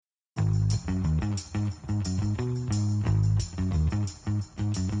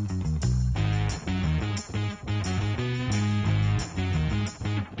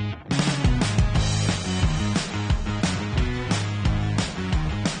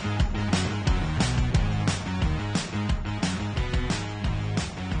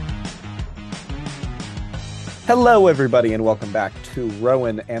Hello, everybody, and welcome back to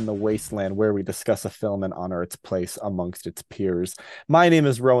Rowan and the Wasteland, where we discuss a film and honor its place amongst its peers. My name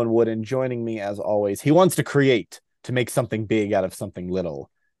is Rowan Wood, and joining me, as always, he wants to create, to make something big out of something little.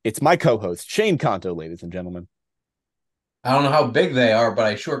 It's my co-host, Shane Kanto, ladies and gentlemen. I don't know how big they are, but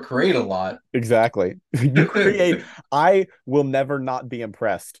I sure create a lot. Exactly. You create. I will never not be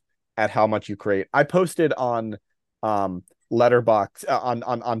impressed at how much you create. I posted on letterbox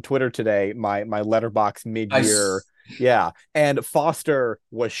on Twitter today my letterbox I mid-year. Yeah, and Foster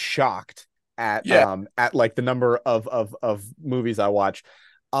was shocked yeah, at like the number of movies I watch.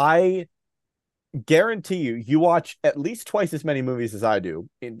 I guarantee you watch at least twice as many movies as I do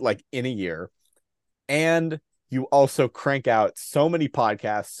in a year, and you also crank out so many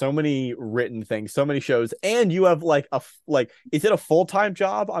podcasts, so many written things, so many shows, and you have is it a full-time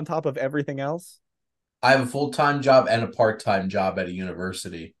job on top of everything else? I have a full-time job and a part-time job at a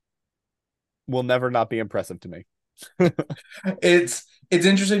university. Will never not be impressive to me. It's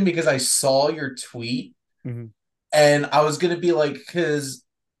interesting because I saw your tweet Mhm. and I was gonna be like, because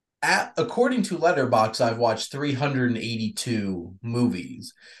at according to Letterbox, I've watched 382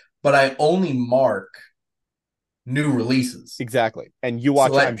 movies, but I only mark new releases. Exactly. And you So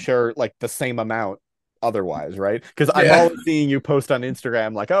watch, I'm that sure, like the same amount otherwise, right? Because I'm yeah, always seeing you post on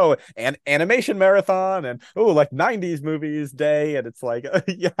Instagram like, oh, an animation marathon and oh, like 90s movies day. And it's like,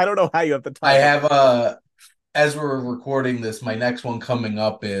 yeah, I don't know how you have the I time to. have as we're recording this, my next one coming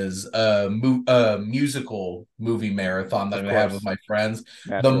up is a musical movie marathon that Of I'm gonna have with course, my friends.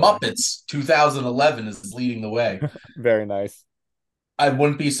 The naturally. Muppets 2011 is leading the way. Very nice. I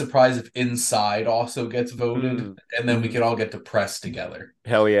wouldn't be surprised if Inside also gets voted, Mm. and then we Mhm. could all get depressed together.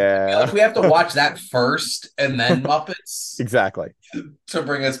 Hell I feel yeah. like we have to watch that first and then Muppets Exactly. to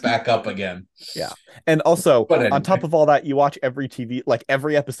bring us back up again. Yeah. And also, But on top anyway, of all that, you watch every TV, like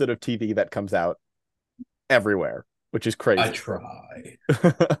every episode of TV that comes out everywhere, which is I crazy. try. and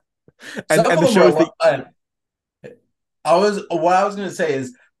Some and of the them are shows that what I was going to say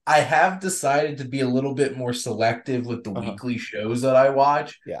is I have decided to be a little bit more selective with the uh-huh. weekly shows that I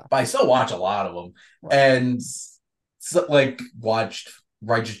watch, Yeah, but I still watch a lot of them. right. And so, like watched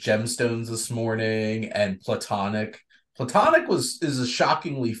Righteous Gemstones this morning and Platonic. Platonic was is a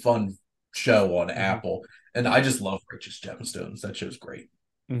shockingly fun show on Hmm. Apple, and I just love Righteous Gemstones. That show's great.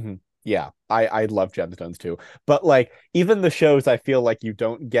 Hmm. Yeah, I love Gemstones too. But like even the shows I feel like you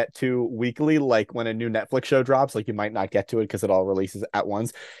don't get to weekly, like when a new Netflix show drops, like you might not get to it because it all releases at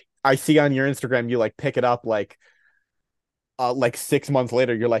once. I see on your Instagram you like pick it up like 6 months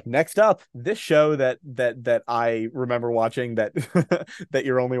later. You're like, next up, this show that I remember watching that that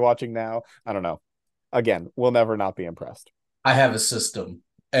you're only watching now. I don't know. Again, we'll never not be impressed. I have a system,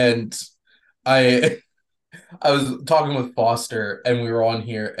 and I I was talking with Foster, and we were on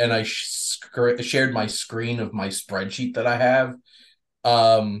here, and I shared my screen of my spreadsheet that I have.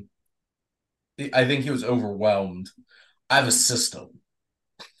 Um, I think he was overwhelmed. I have a system,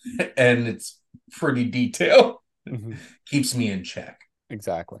 and it's pretty detailed. Mhm. Keeps me in check.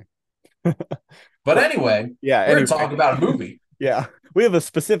 Exactly. But Well, anyway, yeah, we're going to anyway. talk about a movie. Yeah. We have a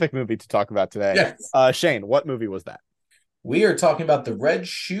specific movie to talk about today. Yes. Shane, what movie was that? We are talking about The Red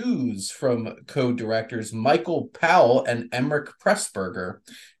Shoes from co-directors Michael Powell and Emmerich Pressburger.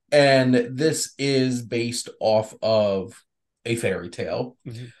 And this is based off of a fairy tale.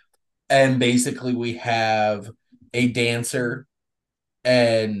 Mhm. And basically, we have a dancer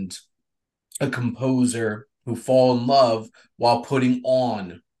and a composer who fall in love while putting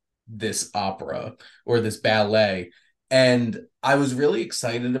on this opera or this ballet. And I was really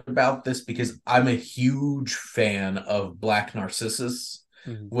excited about this because I'm a huge fan of Black Narcissus,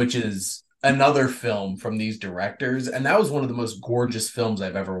 Mhm. which is another film from these directors. And that was one of the most gorgeous films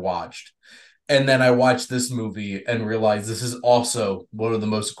I've ever watched. And then I watched this movie and realized this is also one of the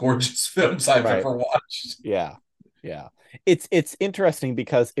most gorgeous films I've Right. ever watched. Yeah. Yeah. It's interesting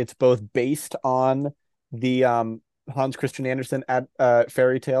because it's both based on the Hans Christian Andersen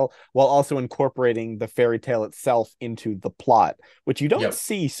fairy tale while also incorporating the fairy tale itself into the plot, which you don't Yep.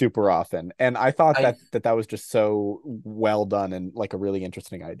 see super often. And I thought I that was just so well done and like a really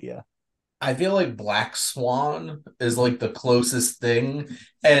interesting idea. I feel like Black Swan is like the closest thing,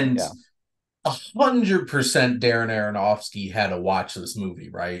 and Yeah. 100% Darren Aronofsky had to watch this movie,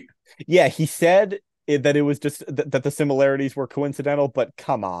 right? Yeah, he said that it was just that the similarities were coincidental, but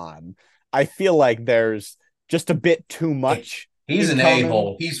come on. I feel like there's just a bit too much He's in an a common.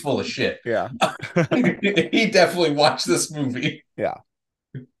 hole. He's full of shit. Yeah. He definitely watched this movie, Yeah.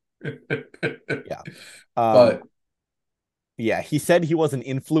 Yeah. Um, but yeah, he said he wasn't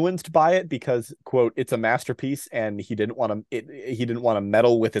influenced by it because, quote, it's a masterpiece and he didn't want to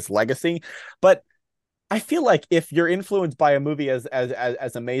meddle with his legacy. But I feel like if you're influenced by a movie as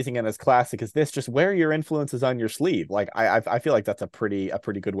amazing and as classic as this, just wear your influences on your sleeve. Like I feel like that's a pretty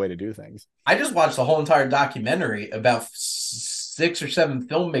good way to do things. I just watched the whole entire documentary about 6 or 7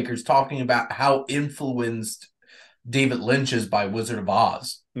 filmmakers talking about how influenced David Lynch is by Wizard of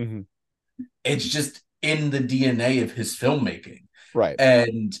Oz. Mm-hmm. It's just in the DNA of his filmmaking. Right.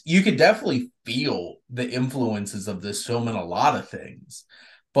 And you could definitely feel the influences of this film in a lot of things.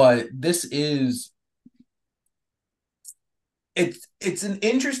 But this is it's an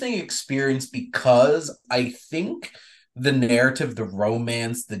interesting experience because I think the narrative, the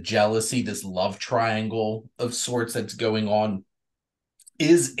romance, the jealousy, this love triangle of sorts that's going on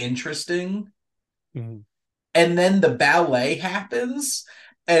is interesting. Mm-hmm. And then the ballet happens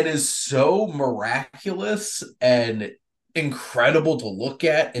and is so miraculous and incredible to look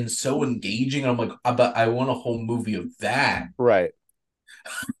at and so engaging. I'm like, but I want a whole movie of that. Right.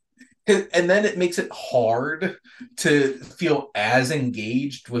 And then it makes it hard to feel as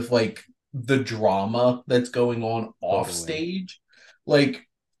engaged with like the drama that's going on off Totally. stage. Like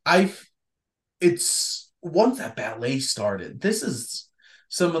I it's once that ballet started, this is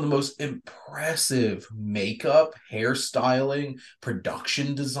some of the most impressive makeup, hairstyling,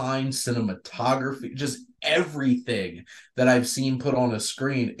 production design, cinematography, just everything that I've seen put on a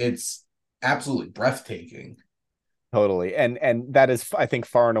screen. It's absolutely breathtaking. Totally. And that is, I think,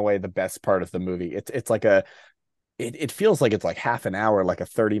 far and away the best part of the movie. It's like it feels like it's like half an hour, like a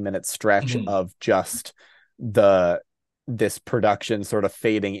 30-minute stretch Mhm. of just the this production sort of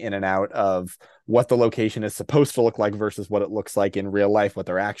fading in and out of what the location is supposed to look like versus what it looks like in real life, what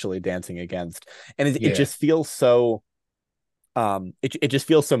they're actually dancing against. And it Yeah. just feels so it just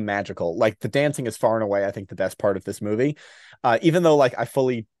feels so magical. Like the dancing is far and away, I think, the best part of this movie. Even though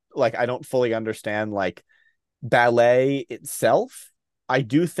I don't fully understand like ballet itself, I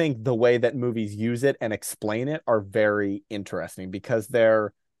do think the way that movies use it and explain it are very interesting because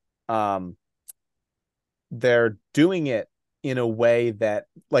um they're doing it in a way that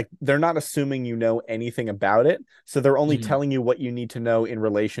like they're not assuming you know anything about it, so they're only Mhm. telling you what you need to know in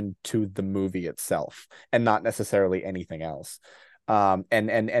relation to the movie itself and not necessarily anything else.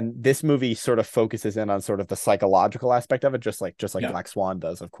 And this movie sort of focuses in on sort of the psychological aspect of it, just like Yeah. Black Swan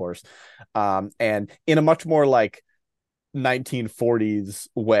does, of course. And in a much more like 1940s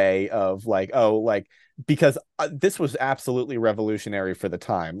way of like, oh, like because this was absolutely revolutionary for the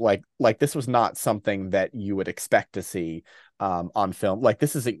time. Like this was not something that you would expect to see on film. Like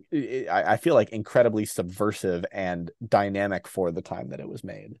this is I feel like incredibly subversive and dynamic for the time that it was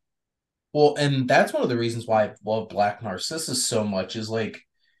made. Well, and that's one of the reasons why I love Black Narcissus so much is like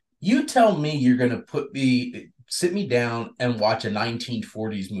you tell me you're gonna sit me down and watch a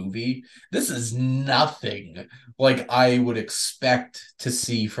 1940s movie. This is nothing like I would expect to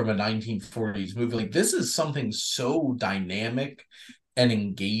see from a 1940s movie. Like this is something so dynamic and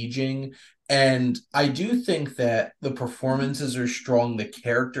engaging. And I do think that the performances are strong, the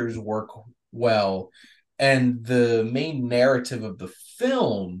characters work well, and the main narrative of the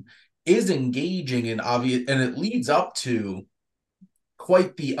film is engaging and obvious, and it leads up to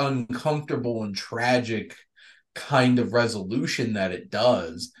quite the uncomfortable and tragic kind of resolution that it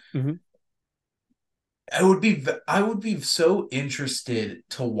does. Mm-hmm. I would be so interested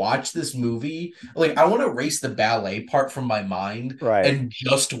to watch this movie. Like I want to erase the ballet part from my mind Right. and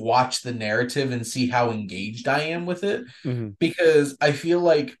just watch the narrative and see how engaged I am with it Mm-hmm. because I feel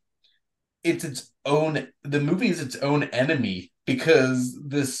like the movie is its own enemy because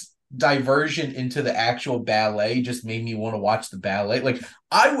this diversion into the actual ballet just made me want to watch the ballet. Like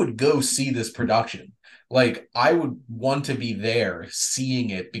I would go see this production. Like I would want to be there seeing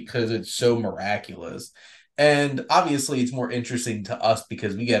it because it's so miraculous. And obviously it's more interesting to us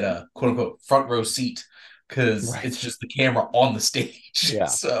because we get a quote unquote front row seat because Right. it's just the camera on the stage. Yeah.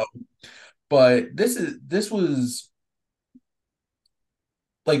 So, but this was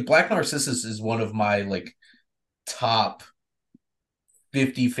like Black Narcissus is one of my like top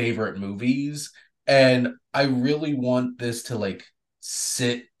 50 favorite movies. And I really want this to like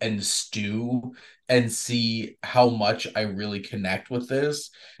sit and stew and see how much I really connect with this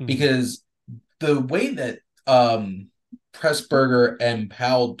Mm-hmm. because the way that Pressburger and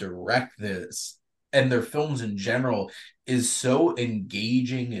Powell direct this and their films in general is so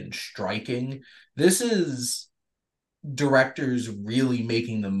engaging and striking. This is directors really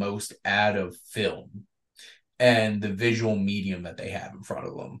making the most out of film and the visual medium that they have in front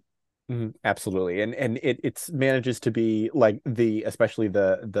of them. Mhm. Absolutely. And it's manages to be like the especially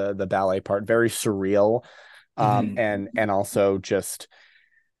the ballet part very surreal. Mhm. And also just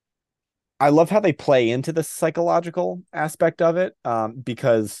I love how they play into the psychological aspect of it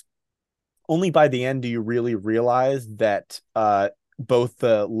because only by the end do you really realize that both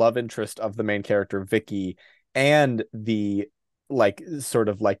the love interest of the main character Vicky and the like sort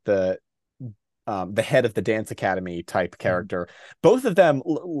of like the head of the dance academy type character, both of them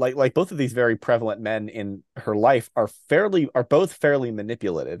like both of these very prevalent men in her life are both fairly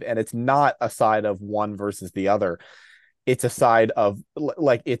manipulative, and it's not a side of one versus the other. It's a side of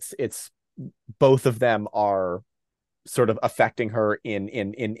like it's both of them are sort of affecting her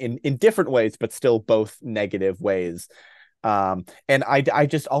in different ways, but still both negative ways. And I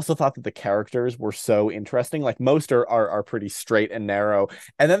just also thought that the characters were so interesting. Like most are pretty straight and narrow,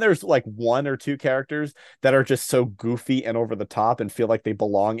 and then there's like one or two characters that are just so goofy and over the top and feel like they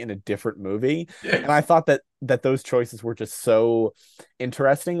belong in a different movie. Yeah. And I thought that those choices were just so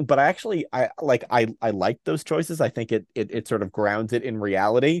interesting. But I like those choices. I think it sort of grounds it in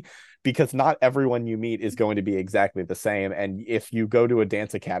reality, because not everyone you meet is going to be exactly the same. And if you go to a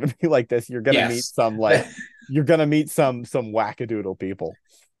dance academy like this, Yes. you're gonna meet some wackadoodle people.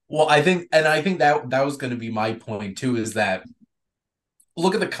 Well, I think that was going to be my point too, is that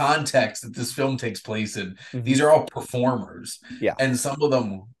look at the context that this film takes place in. Mm-hmm. These are all performers, Yeah. and some of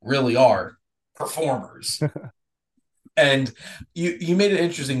them really are performers. And you made an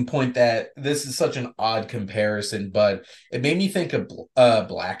interesting point that this is such an odd comparison, but it made me think of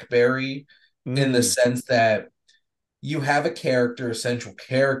Blackberry, in the Mm. sense that you have a character, a central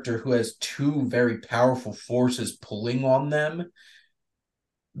character, who has two very powerful forces pulling on them,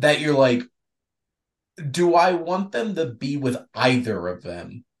 that you're like, do I want them to be with either of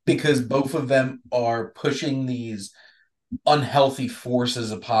them? Because both of them are pushing these unhealthy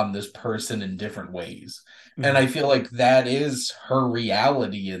forces upon this person in different ways. And Mm-hmm. I feel like that is her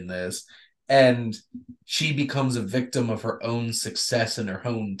reality in this. And she becomes a victim of her own success and her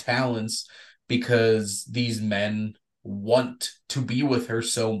own talents, because these men want to be with her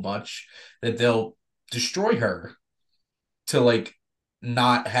so much that they'll destroy her to like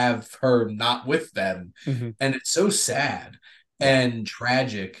not have her not with them. Mm-hmm. And it's so sad Yeah. and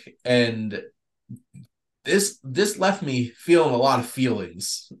tragic. And this left me feeling a lot of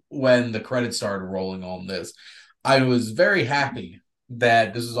feelings when the credits started rolling on this. I was very happy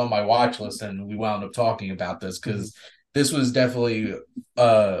that this was on my watch list and we wound up talking about this, Mm-hmm. because this was definitely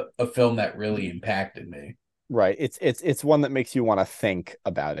a film that really impacted me. Right. It's one that makes you want to think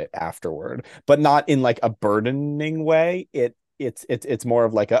about it afterward, but not in like a burdening way. It's more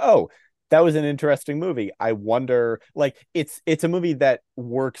of like oh, that was an interesting movie. I wonder, like it's a movie that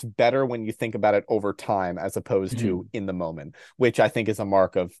works better when you think about it over time as opposed to Mhm. in the moment, which I think is a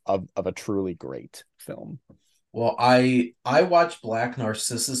mark of a truly great film. Well, I watched Black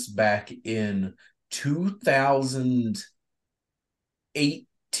Narcissus back in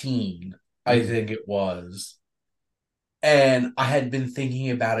 2018, I Mhm. think it was. And I had been thinking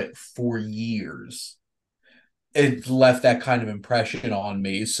about it for years. It left that kind of impression on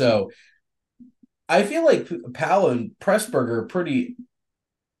me. So I feel like Powell and Pressburger are pretty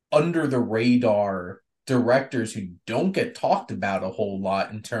under the radar directors who don't get talked about a whole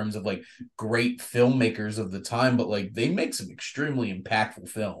lot in terms of like great filmmakers of the time, but like they make some extremely impactful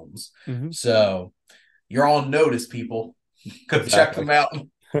films. Mhm. So you're on notice, people. Go check Exactly. them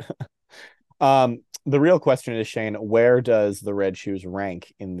out. The real question is, Shane, where does The Red Shoes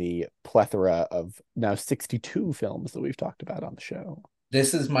rank in the plethora of now 62 films that we've talked about on the show?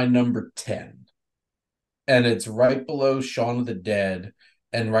 This is my number 10, and it's right below Shaun of the Dead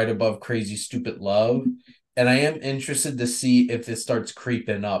and right above Crazy Stupid Love. And I am interested to see if this starts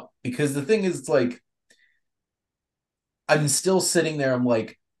creeping up, because the thing is, like, I'm still sitting there. I'm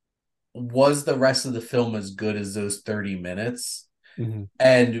like, was the rest of the film as good as those 30 minutes? Mhm.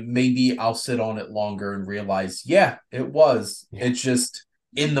 And maybe I'll sit on it longer and realize, yeah, it was. Yeah. It's just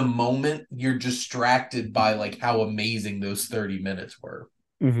in the moment, you're distracted by like how amazing those 30 minutes were.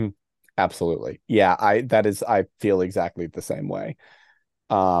 Hmm. Absolutely. Yeah, I feel exactly the same way.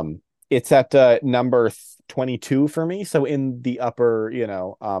 It's at number 22 for me, so in the upper,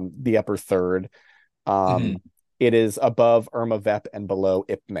 the upper third. Um, Mhm. it is above Irma Vep and below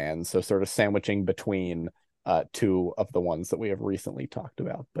Ip Man, so sort of sandwiching between two of the ones that we have recently talked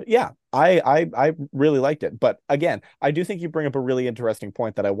about. But yeah, I really liked it. But again, I do think you bring up a really interesting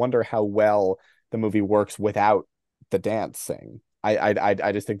point that I wonder how well the movie works without the dancing.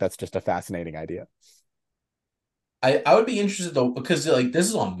 I just think that's just a fascinating idea. I would be interested though, because like this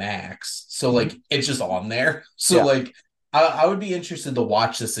is on Max, so Mhm. like it's just on there. So Yeah. like I would be interested to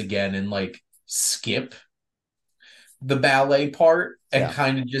watch this again and like skip the ballet part and Yeah.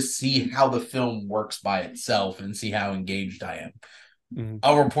 kind of just see how the film works by itself and see how engaged I am. Mhm.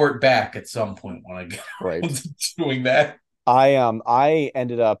 I'll report back at some point when I get Right. around to doing that. I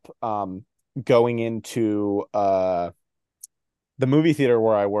ended up going into the movie theater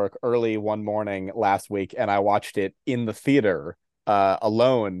where I work early one morning last week, and I watched it in the theater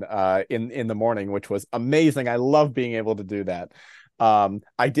alone in the morning, which was amazing. I love being able to do that.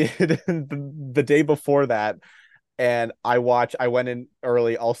 I did the day before that, and I went in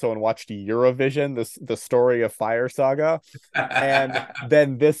early also and watched Eurovision, the story of Fire Saga, and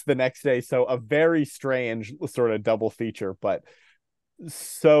then this the next day. So a very strange sort of double feature, but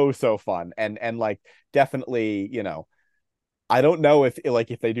so fun, and like definitely, I don't know if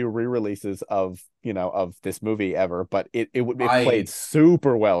they do re-releases of of this movie ever, but it played I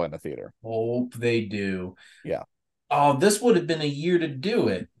super well in the theater. hope they do. Yeah. Oh, this would have been a year to do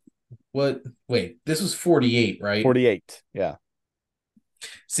it. What? Wait, this was 48, right? 48. Yeah.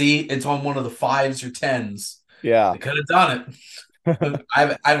 See, it's on one of the fives or tens. Yeah. They could have done it.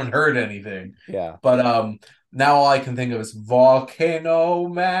 I haven't heard anything, Yeah. but now all I can think of is Volcano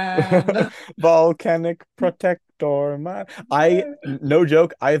Man. Volcanic Protector man. I no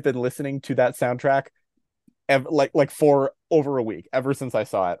joke, I have been listening to that soundtrack like for over a week. Ever since I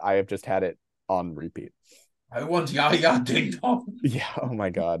saw it, I have just had it on repeat. I want ya ya ding dong. Yeah, oh my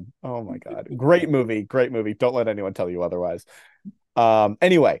God. Oh my God. Great movie. Great movie. Don't let anyone tell you otherwise.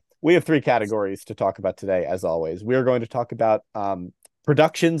 Anyway, we have three categories to talk about today, as always. We are going to talk about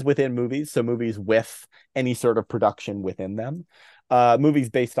productions within movies, so movies with any sort of production within them. Movies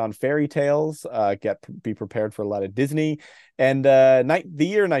based on fairy tales, be prepared for a lot of Disney, and the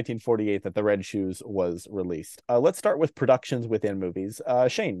year 1948 that The Red Shoes was released. Let's start with productions within movies.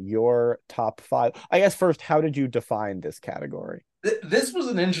 Shane, your top five. I guess first, how did you define this category? This was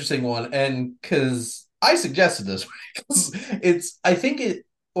an interesting one, and because I suggested this, it's I think it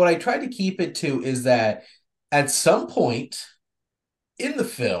what I tried to keep it to is that at some point in the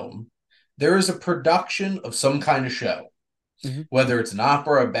film there is a production of some kind of show, Mm-hmm. whether it's an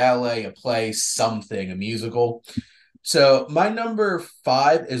opera, a ballet, a play, something, a musical. So my number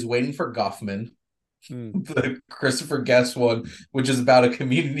five is Waiting for Guffman, Mm. the Christopher Guest one, which is about a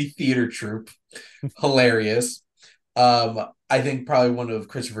community theater troupe. Hilarious. I think probably one of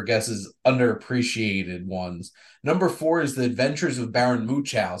Christopher Guest's underappreciated ones. Number four is The Adventures of Baron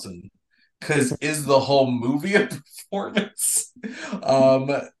Munchausen, because is the whole movie a performance?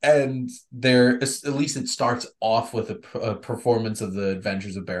 And there at least it starts off with a performance of The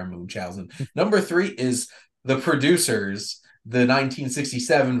Adventures of Baron Munchausen. Number three is The Producers, the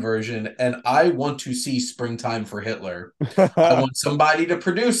 1967 version, and I want to see Springtime for Hitler. I want somebody to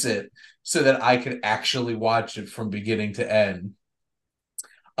produce it so that I could actually watch it from beginning to end.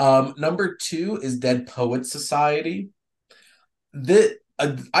 Number two is Dead Poet Society.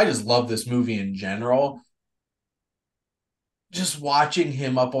 I just love this movie in general. Just watching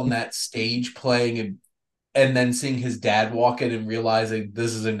him up on that stage playing and then seeing his dad walk in and realizing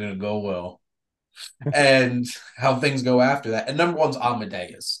this isn't going to go well, and how things go after that. And number one's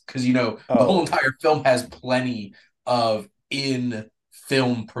Amadeus, because the whole Oh, entire film has plenty of in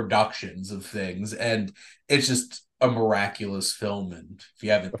film productions of things, and it's just a miraculous film. And if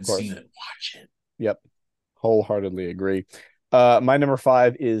you of haven't seen course. it, watch it. Yep. Wholeheartedly agree. My number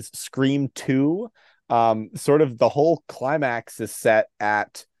five is Scream 2. Sort of the whole climax is set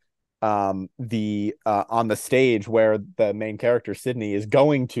at the on the stage where the main character Sydney is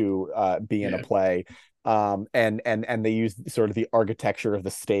going to be in a Yeah, play. And they use sort of the architecture of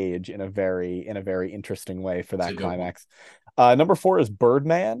the stage in a very interesting way for it's a that good one. climax. Number four is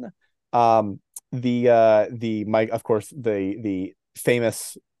Birdman. The Mike, of course, the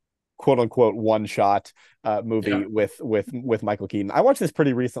famous quote unquote one shot movie Yeah, with Michael Keaton. I watched this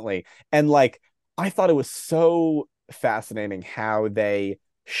pretty recently, and like I thought it was so fascinating how they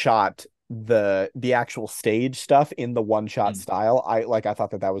shot the actual stage stuff in the one shot mm, style. I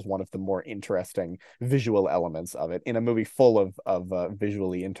thought that was one of the more interesting visual elements of it in a movie full of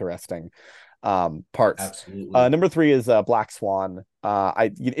visually interesting parts. absolutely. Number three is Black Swan.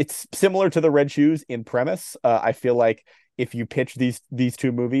 It's similar to the Red Shoes in premise. I feel like if you pitch these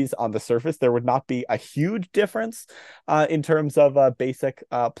two movies on the surface, there would not be a huge difference in terms of basic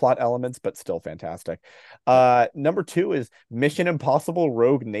plot elements, but still fantastic. Yeah. Number two is Mission Impossible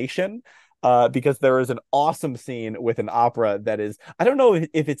Rogue Nation. Because there is an awesome scene with an opera that is, I don't know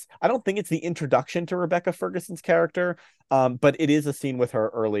if it's, I don't think it's the introduction to Rebecca Ferguson's character, but it is a scene with her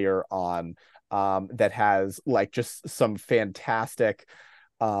earlier on that has like just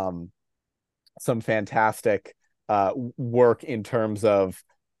um, some fantastic work in terms of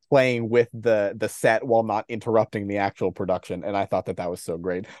playing with the set while not interrupting the actual production, and I thought that was so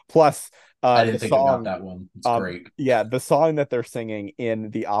great. Plus, I the didn't think about song, that one. It's great. yeah, the song that they're singing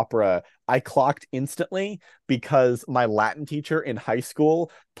in the opera, I clocked instantly because my Latin teacher in high school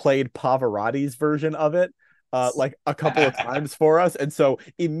played Pavarotti's version of it like a couple of times for us. And so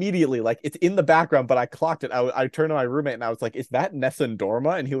immediately, like it's in the background, but I clocked it. I turned to my roommate and I was like, is that Nessun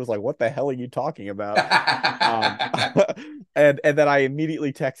Dorma? And he was like, what the hell are you talking about? Um, and then I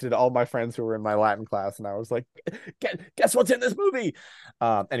immediately texted all my friends who were in my Latin class and I was like, guess what's in this movie?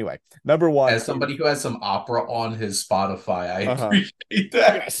 Anyway, number one As is somebody who has some opera on his Spotify, I uh-huh. appreciate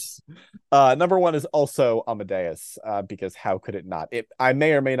that. Yes. Number one is also Amadeus, because how could it not? I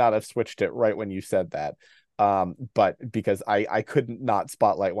may or may not have switched it right when you said that. But because I couldn't not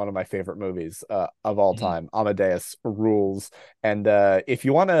spotlight one of my favorite movies of all Mhm. time. Amadeus rules. And if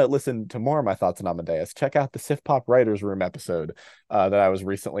you want to listen to more of my thoughts on Amadeus, check out the Sif Pop Writers Room episode that I was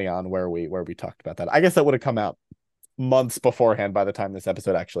recently on where we talked about that. I guess that would have come out months beforehand by the time this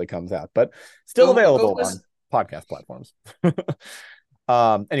episode actually comes out, but still Go available on listen. podcast platforms.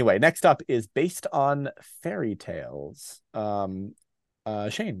 Anyway, next up is based on fairy tales.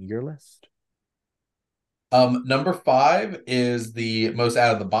 Shane, your list. Number five is the most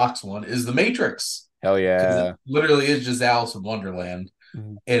out of the box one, is The Matrix. Hell Because it yeah. literally is just Alice in Wonderland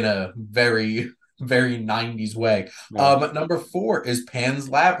Mhm. in a very, very 90s way. No. Number four is Pan's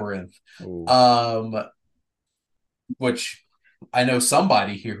Labyrinth. Ooh. Um, which I know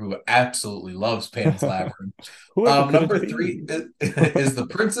somebody here who absolutely loves Pan's Labyrinth. Whoever could it Number three be? is The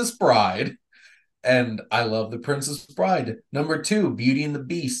Princess Bride, and I love The Princess Bride. Number two, Beauty and the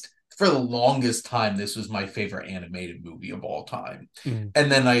Beast. For the longest time, this was my favorite animated movie of all time. Mm.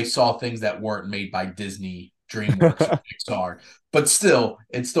 And then I saw things that weren't made by Disney, DreamWorks, or Pixar, but still,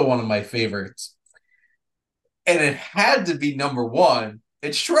 it's still one of my favorites. And it had to be number one.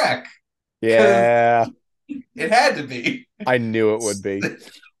 It's Shrek because Yeah, it had to be. I knew it would be.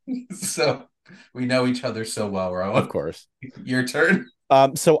 So we know each other so well, Of Rowan. course. Your turn.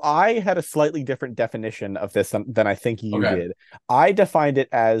 So I had a slightly different definition of this than I think you Okay. did. I defined it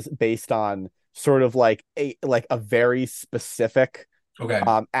as based on sort of like a very specific Okay.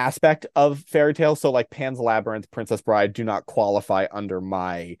 aspect of fairy tale. So like Pan's Labyrinth, Princess Bride do not qualify under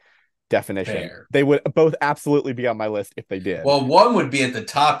my definition. Fair. They would both absolutely be on my list if they did. Well, one would be at the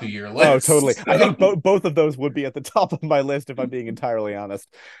top of your Oh, totally. list. I So. think both of those would be at the top of my list if I'm being entirely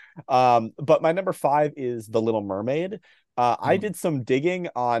honest. But my number five is The Little Mermaid. I Mm. did some digging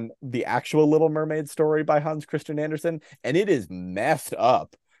on the actual Little Mermaid story by Hans Christian Andersen, and it is messed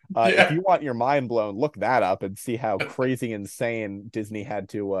up. If Yeah. you want your mind blown, look that up and see how crazy insane Disney had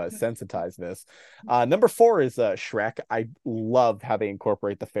to sensitize this. Number four is Shrek. I loved how they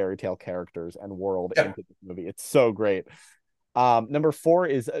incorporate the fairy tale characters and world Yeah. into this movie. It's so great. Number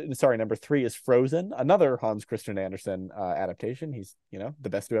three is Frozen, another Hans Christian Andersen adaptation. He's, the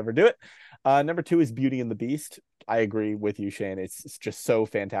best to ever do it. Number two is Beauty and the Beast. I agree with you, Shane. It's just so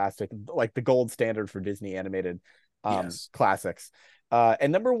fantastic, like the gold standard for Disney animated Yes. classics.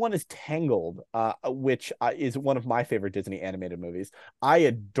 And number one is Tangled, which is one of my favorite Disney animated movies. I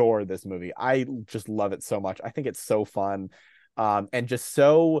adore this movie. I just love it so much. I think it's so fun, and just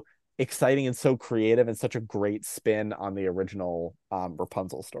so exciting and so creative and such a great spin on the original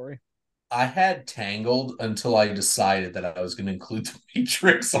Rapunzel story. I had Tangled until I decided that I was going to include The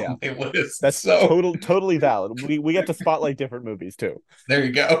Matrix Yeah, on my list. that's So totally valid. We get to spotlight different movies too. there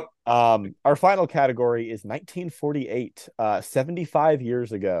you go. Our final category is 1948, 75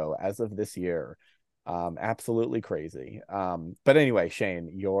 years ago as of this year. Absolutely crazy. But anyway, Shane,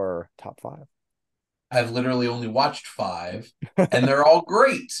 your top five. I've literally only watched five, and they're all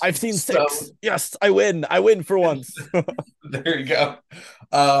great. I've seen So six. Yes, I win. I win for once. there you go.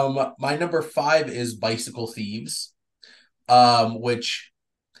 My number five is Bicycle Thieves, which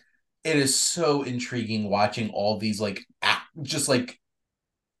it is so intriguing watching all these just like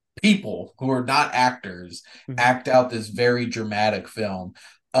people who are not actors act out this very dramatic film.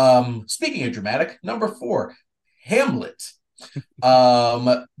 Speaking of dramatic, number four, Hamlet.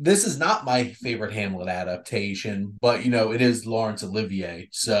 This is not my favorite Hamlet adaptation, but it is Laurence Olivier,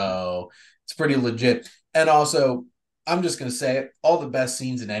 so it's pretty legit. And also, I'm just gonna say it, all the best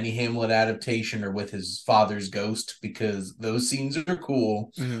scenes in any Hamlet adaptation are with his father's ghost because those scenes are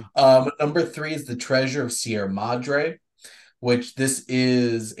cool. Mhm. Number three is The Treasure of Sierra Madre, which this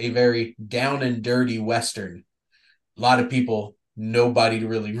is a very down and dirty Western. A lot of people, nobody to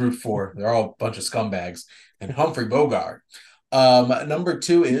really root for. They're all a bunch of scumbags. And Humphrey Bogart. Number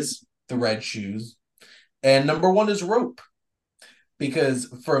two is The Red Shoes. And number one is Rope. Because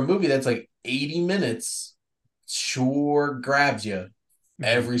for a movie that's like 80 minutes, sure grabs you Mhm.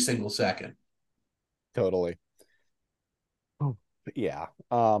 every single second. Totally. Oh, but yeah.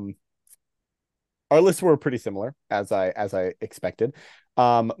 Our lists were pretty similar as I expected.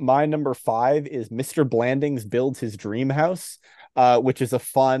 My number five is Mr. Blandings Builds His Dream House, which is a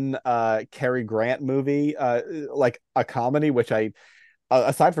fun Cary Grant movie, like a comedy, which I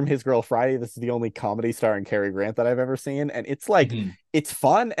aside from His Girl Friday, this is the only comedy starring Cary Grant that I've ever seen, and it's like Mhm. it's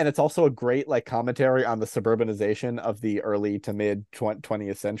fun and it's also a great like commentary on the suburbanization of the early to mid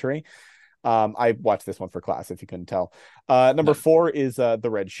 20th century. I watched this one for class, if you couldn't tell. Number No. four is The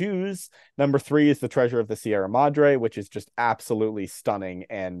Red Shoes. Number three is The Treasure of the Sierra Madre, which is just absolutely stunning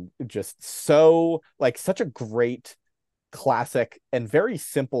and just so like such a great classic and very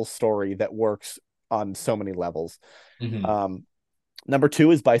simple story that works on so many levels. Mhm. Um, Number two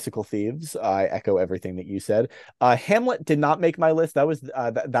is Bicycle Thieves. I echo everything that you said. Hamlet did not make my list. That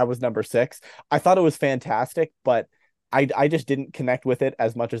was number six. I thought it was fantastic, but I just didn't connect with it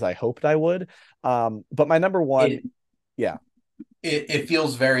as much as I hoped I would. But my number one, It, yeah, it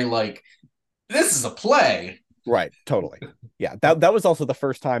feels very like this is a play. right, totally. Yeah, that was also the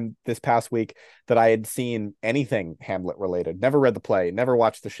first time this past week that I had seen anything Hamlet related. Never read the play, never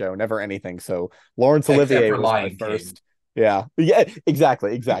watched the show, never anything. So Laurence Except Olivier for was my Lion King. first. Yeah, yeah,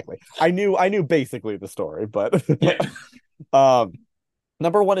 exactly. I knew basically the story, but Yeah. um,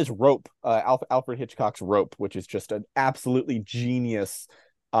 number one is Rope, Alfred Hitchcock's Rope, which is just an absolutely genius.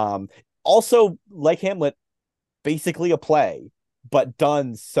 Um, Also like Hamlet, basically a play, but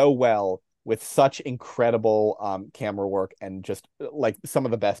done so well with such incredible camera work and just like some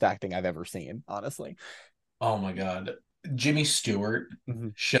of the best acting I've ever seen, honestly. Oh my God. Jimmy Stewart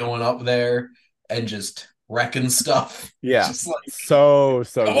Mhm. showing up there and just wrecking stuff. Yeah. Just like, So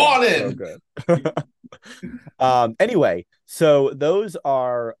come good. on So in. good. Anyway, so those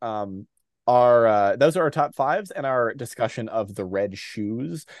are our top fives and our discussion of the Red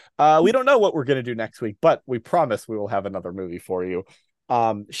Shoes. We don't know what we're gonna do next week, but we promise we will have another movie for you.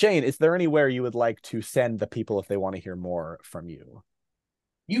 Shane, is there anywhere you would like to send the people if they want to hear more from you?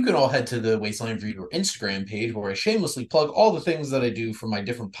 You can all head to the Wasteland Reader Instagram page where I shamelessly plug all the things that I do for my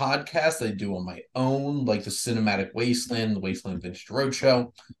different podcasts that I do on my own, like the Cinematic Wasteland, the Wasteland Vintage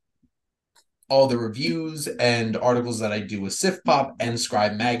Roadshow, all the reviews and articles that I do with Sif Pop and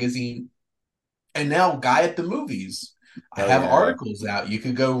Scribe Magazine, and now Guy at the Movies. I Oh have yeah. articles out. You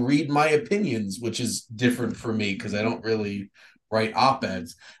could go read my opinions, which is different for me because I don't really write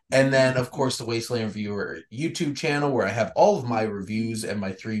op-eds. And then, of course, the Wasteland Reviewer YouTube channel where I have all of my reviews and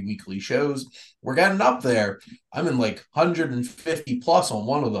my 3 weekly shows. We're getting up there. I'm in like 150 plus on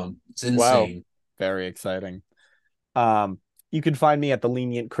one of them. It's Wow. insane. Very exciting. Um, you can find me at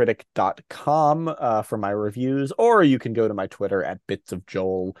thelenientcritic.com for my reviews, or you can go to my Twitter at bits of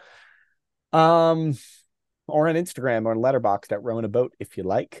Joel. Um, or on Instagram or on Letterboxd at Rowan a Boat if you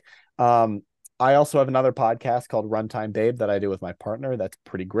like. Um, I also have another podcast called Runtime Babe that I do with my partner. That's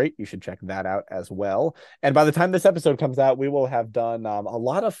pretty great. You should check that out as well. And by the time this episode comes out, we will have done a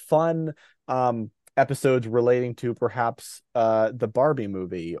lot of fun episodes relating to perhaps the Barbie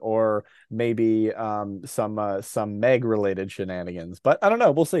movie or maybe some Meg related shenanigans. But I don't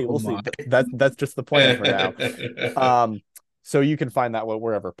know. We'll see. Oh We'll see. my. That's just the plan for now. Um, so you can find that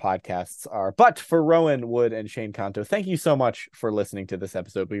wherever podcasts are. But for Rowan Wood and Shane Kanto, thank you so much for listening to this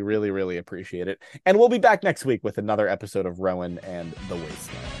episode. We really, really appreciate it. And we'll be back next week with another episode of Rowan and the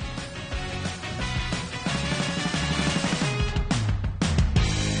Wasteland.